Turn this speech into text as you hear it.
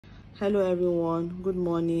Hello everyone, good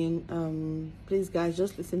morning. Please guys,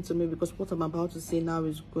 just listen to me because what I'm about to say now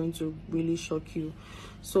is going to really shock you.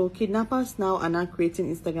 So kidnappers now are now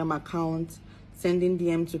creating Instagram accounts, sending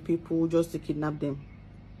DM to people just to kidnap them.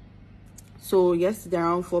 So yesterday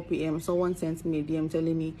around 4 p.m. someone sent me a DM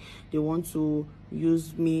telling me they want to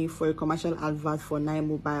use me for a commercial advert for Nine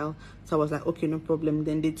Mobile. So I was like, okay, no problem.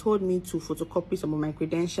 Then they told me to photocopy some of my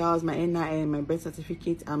credentials, my NIN, my birth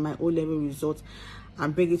certificate, and my O-level results,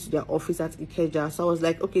 and bring it to their office at Ikeja. So I was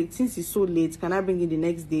like, okay, since it's so late, can I bring it the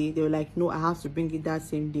next day? They were like, no, I have to bring it that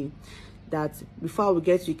same day. That before we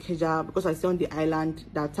get to Ikeja, because I stay on the island,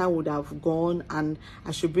 that time would have gone, and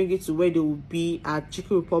I should bring it to where they will be at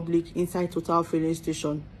Chicken Republic inside Total filling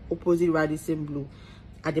station, opposite Radisson Blue,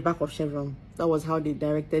 at the back of Chevron. That was how they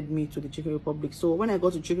directed me to the Chicken Republic. So when I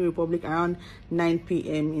got to Chicken Republic around 9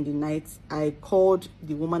 p.m. in the night, I called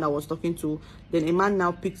the woman I was talking to. Then a man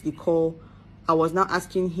now picked the call. I was now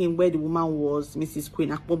asking him where the woman was, Mrs. Queen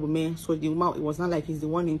Akpobome. So the woman, it was not like he's the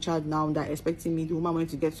one in charge now that expecting me. The woman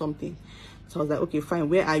went to get something. So I was like, okay, fine.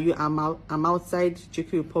 Where are you? I'm outside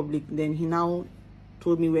Chicken Republic. Then he now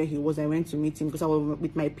told me where he was. I went to meet him because I was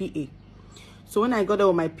with my PA. So when I got there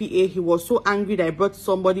with my PA, he was so angry that I brought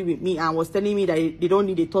somebody with me and was telling me that they don't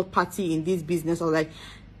need a third party in this business. I was like,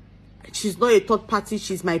 she's not a third party.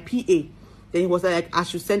 She's my PA. Then he was like, I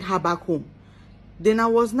should send her back home. Then I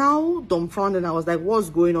was now dumbfounded. I was like,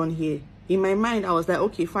 what's going on here? In my mind, I was like,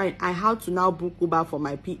 okay, fine. I had to now book Uber for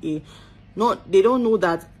my PA. They don't know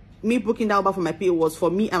that me booking that Uber for my PA was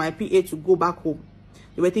for me and my PA to go back home.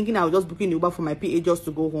 They were thinking I was just booking the Uber for my PA just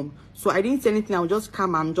to go home. So I didn't say anything. I was just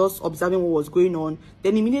calm. I'm just observing what was going on.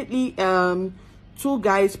 Then immediately, two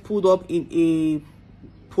guys pulled up in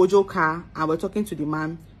a Peugeot car and were talking to the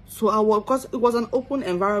man. So because it was an open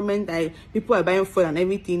environment, people are buying food and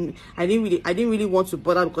everything. I didn't really want to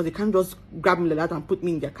bother because they can't just grab me like that and put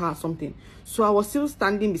me in their car or something. So I was still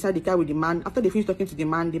standing beside the car with the man. After they finished talking to the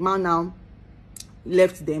man now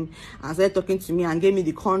left them and started talking to me and gave me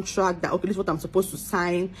the contract that, okay, this is what I'm supposed to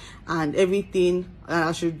sign and everything.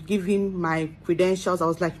 I should give him my credentials. I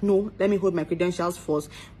was like, no, let me hold my credentials first.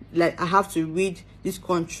 Like, I have to read this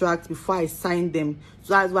contract before I sign them.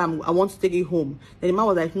 So that's why I want to take it home. Then the man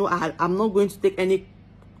was like, no, I'm not going to take any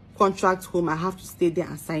contract home. I have to stay there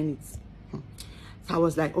and sign it. So I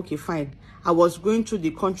was like, okay, fine. I was going through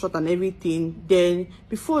the contract and everything. Then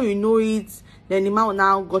before you know it, then the man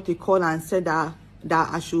now got a call and said that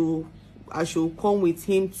I should come with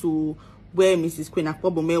him to where Mrs. Queen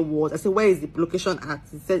Akpobome was. I said, where is the location at?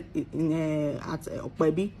 He said at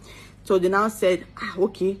Okpebi. So they now said,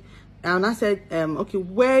 okay. And I said, okay,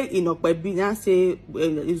 where in Okpebi? Now say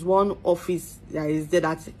is one office that is there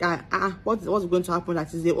that what's going to happen?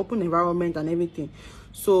 That is the open environment and everything.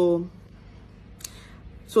 So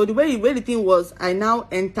the way the thing was, I now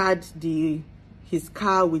entered his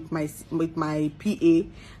car with my PA.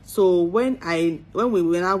 So when we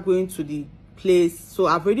were now going to the place, so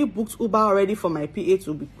I've already booked Uber already for my PA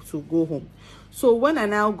to go home. So when I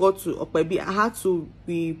now got to Okpebi, I had to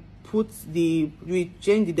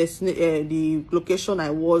change the location I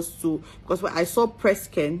was to, because I saw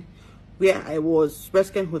Presken where I was,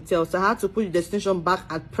 Presken Hotel. So I had to put the destination back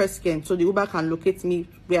at Presken so the Uber can locate me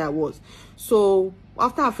where I was. So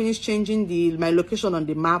after I finished changing my location on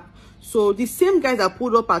the map, so the same guys that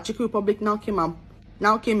pulled up at Chicken Republic now came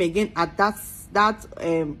again at that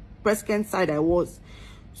Presken side I was.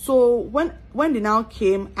 So when they now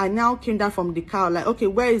came, I now came down from the car, like, okay,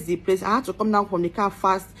 where is the place? I had to come down from the car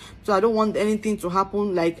fast, so I don't want anything to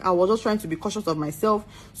happen. Like, I was just trying to be cautious of myself.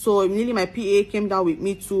 So immediately my PA came down with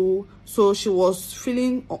me too. So she was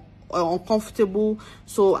feeling uncomfortable.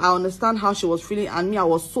 So I understand how she was feeling, and me, I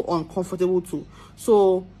was so uncomfortable too.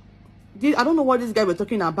 So I don't know what this guy were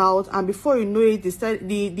talking about, and before you know it,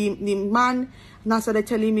 the man now started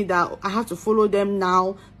telling me that I have to follow them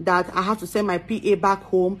now, that I have to send my PA back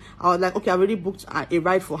home. I was like, okay, I already booked a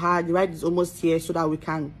ride for her. The ride is almost here, so that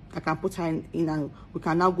I can put her in and we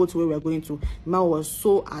can now go to where we're going to. The man was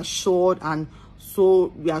so assured and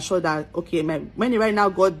so reassured that, okay, when the ride now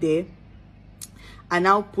got there, I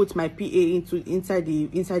now put my PA inside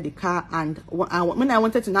the car, and when I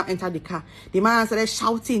wanted to now enter the car, the man started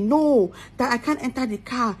shouting, no, that I can't enter the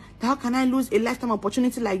car. That how can I lose a lifetime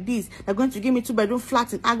opportunity like this? They're going to give me 2-bedroom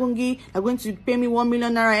flats in Agongi. They're going to pay me 1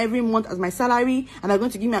 million naira every month as my salary, and they're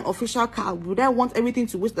going to give me an official car. Would I want everything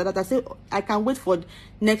to waste that? I said, I can wait for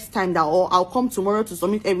next time or I'll come tomorrow to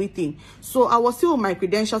submit everything. So I was still with my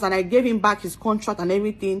credentials, and I gave him back his contract and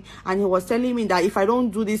everything, and he was telling me that if I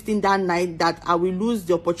don't do this thing that night, that I will lose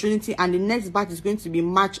the opportunity, and the next batch is going to be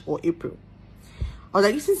March or April. I was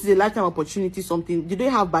like, since it's a lifetime opportunity, did they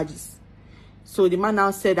have badges? So the man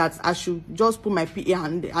now said that I should just put my PA,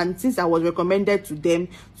 and since I was recommended to them,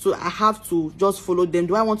 so I have to just follow them.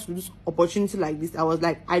 Do I want to lose opportunity like this? I was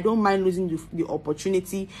like, I don't mind losing the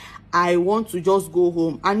opportunity. I want to just go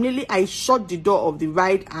home. And really, I shut the door of the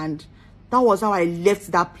ride, and that was how I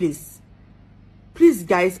left that place. Please,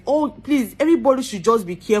 guys, please, everybody should just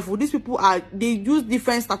be careful. These people they use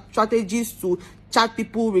different strategies to chat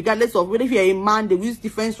people, regardless of whether you're a man. They use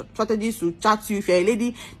different strategies to chat you. If you're a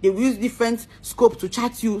lady, they use different scope to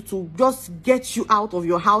chat you, to just get you out of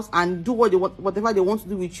your house and do whatever they want to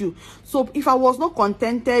do with you. So if I was not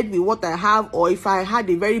contented with what I have, or if I had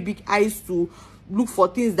a very big eyes to look for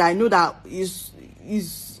things that I know that is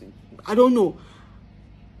I don't know,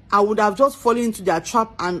 I would have just fallen into their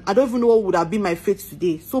trap, and I don't even know what would have been my fate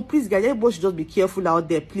today. So please, guys, everybody should just be careful out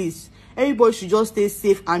there, please. Everybody should just stay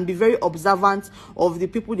safe and be very observant of the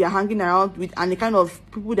people they're hanging around with and the kind of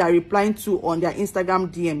people they're replying to on their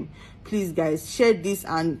Instagram DM. Please, guys, share this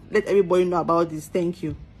and let everybody know about this. Thank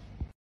you.